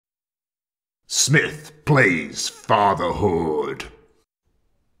Smith plays Fatherhood.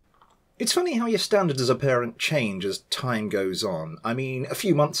 It's funny how your standards as a parent change as time goes on. I mean, a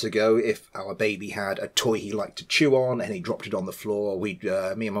few months ago, if our baby had a toy he liked to chew on and he dropped it on the floor, me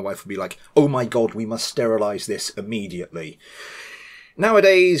and my wife would be like, oh my god, we must sterilise this immediately.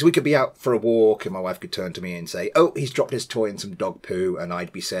 Nowadays, we could be out for a walk and my wife could turn to me and say, oh, he's dropped his toy in some dog poo, and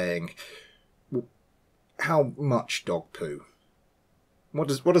I'd be saying, how much dog poo? What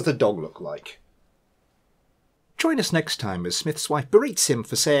does the dog look like? Join us next time as Smith's wife berates him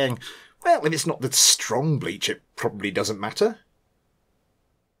for saying, well, if it's not the strong bleach, it probably doesn't matter.